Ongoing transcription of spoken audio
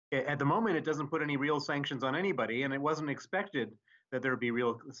At the moment, it doesn't put any real sanctions on anybody, and it wasn't expected that there would be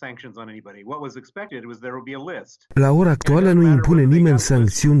real sanctions on anybody. What was expected was there would be a list. La ora actuală nu impune nimeni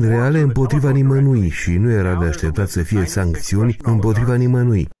sancțiuni reale împotriva nimănui și nu era de așteptat să fie sancțiuni împotriva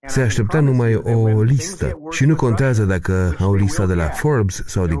nimănui. Se aștepta numai o listă și nu contează dacă au lista de la Forbes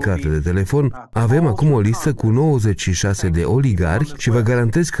sau din carte de telefon. Avem acum o listă cu 96 de oligarhi și vă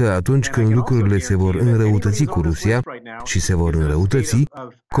garantez că atunci când lucrurile se vor înrăutăți cu Rusia și se vor înrăutăți,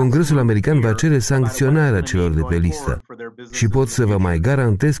 Congresul American va cere sancționarea celor de pe listă. Și pot să vă mai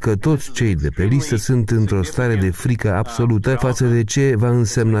garantez că toți cei de pe listă sunt într-o stare de frică absolută față de ce va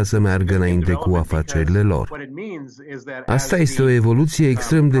însemna să meargă înainte cu afacerile lor. Asta este o evoluție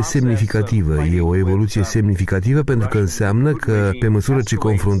extrem de semnificativă. E o evoluție semnificativă pentru că înseamnă că, pe măsură ce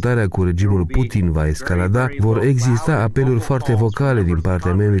confruntarea cu regimul Putin va escalada, vor exista apeluri foarte vocale din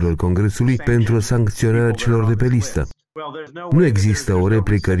partea membrilor Congresului pentru sancționarea celor de pe listă. Nu există o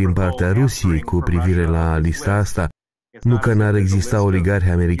replică din partea Rusiei cu privire la lista asta. Nu că n-ar exista oligarhi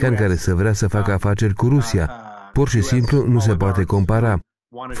americani care să vrea să facă afaceri cu Rusia. Pur și simplu nu se poate compara.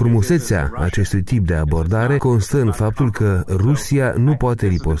 Frumusețea acestui tip de abordare constă în faptul că Rusia nu poate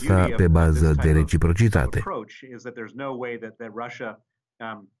riposta pe bază de reciprocitate.